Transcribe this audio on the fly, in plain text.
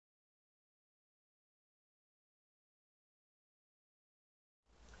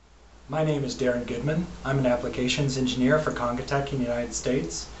My name is Darren Goodman. I'm an applications engineer for Congatec in the United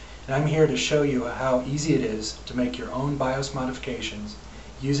States, and I'm here to show you how easy it is to make your own BIOS modifications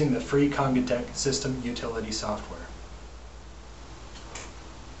using the free Congatec system utility software.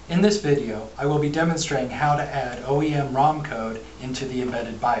 In this video, I will be demonstrating how to add OEM ROM code into the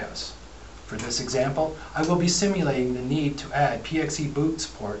embedded BIOS. For this example, I will be simulating the need to add PXE boot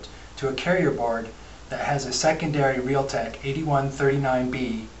support to a carrier board that has a secondary Realtek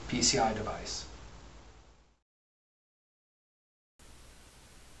 8139B PCI device.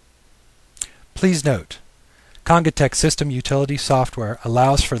 Please note, Congatec system utility software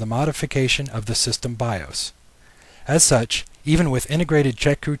allows for the modification of the system BIOS. As such, even with integrated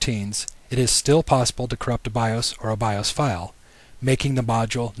check routines, it is still possible to corrupt a BIOS or a BIOS file, making the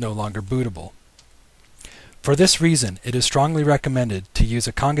module no longer bootable. For this reason, it is strongly recommended to use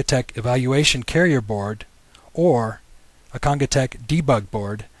a Congatec evaluation carrier board or a Congatec debug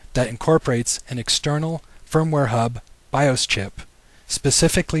board that incorporates an external firmware hub BIOS chip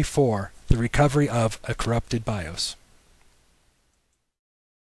specifically for the recovery of a corrupted BIOS.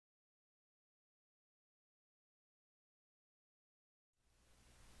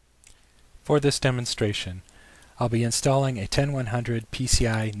 For this demonstration, I'll be installing a 10100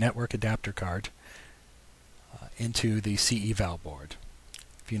 PCI network adapter card into the CEVAL board.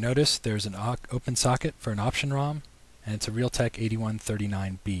 If you notice, there's an open socket for an option ROM, and it's a Realtek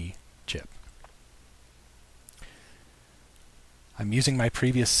 8139B chip. I'm using my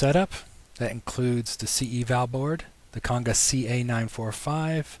previous setup that includes the CEVAL board, the Conga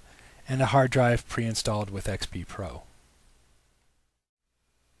CA945, and a hard drive pre-installed with XP Pro.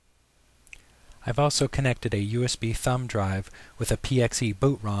 I've also connected a USB thumb drive with a PXE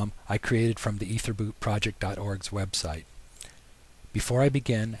boot ROM I created from the etherbootproject.org's website. Before I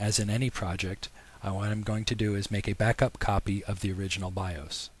begin, as in any project, what I'm going to do is make a backup copy of the original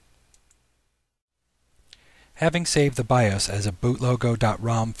BIOS. Having saved the BIOS as a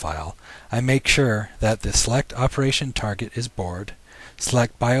bootlogo.rom file, I make sure that the Select Operation Target is board,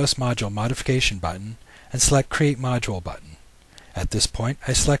 select BIOS Module Modification button, and select Create Module button. At this point,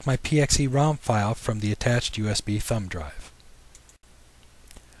 I select my PXE ROM file from the attached USB thumb drive.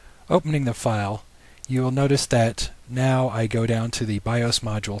 Opening the file, you will notice that now I go down to the BIOS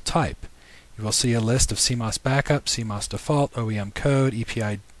module type. You will see a list of CMOS backup, CMOS default, OEM code,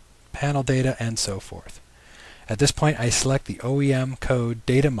 EPI panel data, and so forth. At this point, I select the OEM code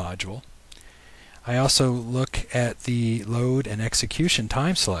data module. I also look at the load and execution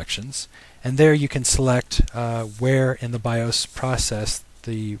time selections, and there you can select where in the BIOS process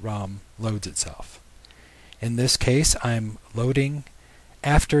the ROM loads itself. In this case, I'm loading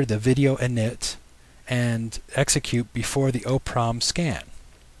after the video init and execute before the OPROM scan.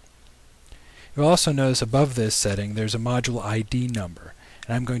 You'll also notice above this setting there's a module ID number,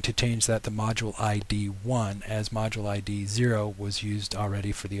 and I'm going to change that to module ID 1 as module ID 0 was used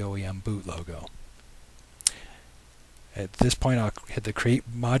already for the OEM boot logo. At this point, I'll hit the Create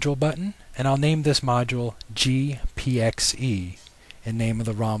Module button, and I'll name this module GPXE in name of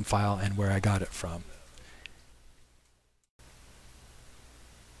the ROM file and where I got it from.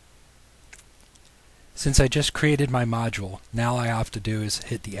 Since I just created my module, now all I have to do is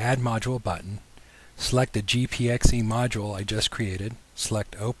hit the Add Module button, select the GPXE module I just created,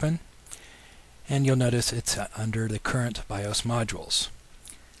 select Open, and you'll notice it's under the current BIOS modules.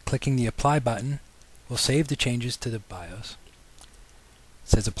 Clicking the Apply button will save the changes to the BIOS. It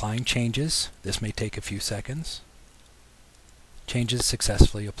says Applying Changes. This may take a few seconds. Changes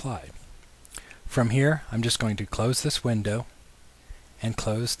successfully applied. From here, I'm just going to close this window and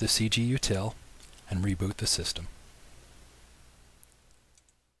close the CGUTIL and reboot the system.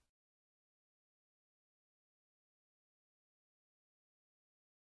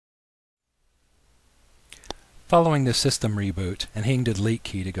 Following the system reboot and hitting the delete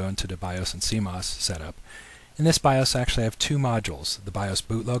key to go into the BIOS and CMOS setup, in this BIOS I actually have two modules, the BIOS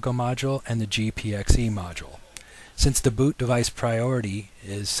boot logo module and the GPXE module. Since the boot device priority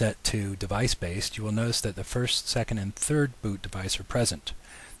is set to device-based, you will notice that the first, second, and third boot device are present.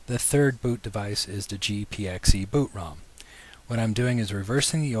 The third boot device is the GPXE boot ROM. What I'm doing is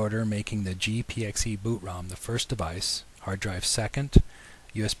reversing the order, making the GPXE boot ROM the first device, hard drive second,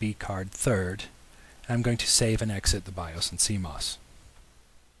 USB card third, and I'm going to save and exit the BIOS and CMOS.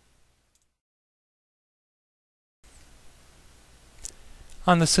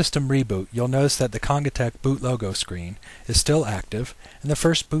 On the system reboot, you'll notice that the Congatec boot logo screen is still active, and the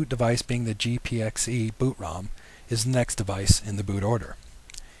first boot device, being the GPXE boot ROM, is the next device in the boot order.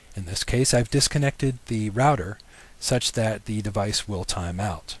 In this case, I've disconnected the router such that the device will time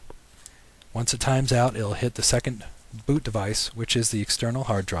out. Once it times out, it'll hit the second boot device, which is the external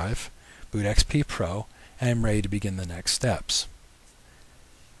hard drive, Boot XP Pro, and I'm ready to begin the next steps.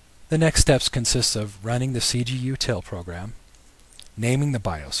 The next steps consist of running the CGUTIL program, naming the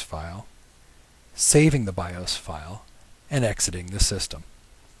BIOS file, saving the BIOS file, and exiting the system.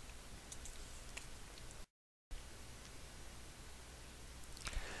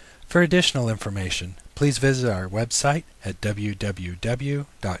 For additional information, please visit our website at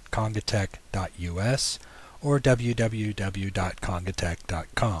www.congatec.us or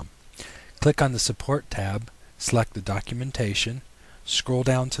www.congatec.com. Click on the Support tab, select the Documentation, scroll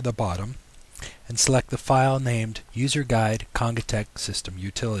down to the bottom, and select the file named User Guide Congatec System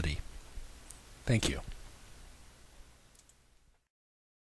Utility. Thank you.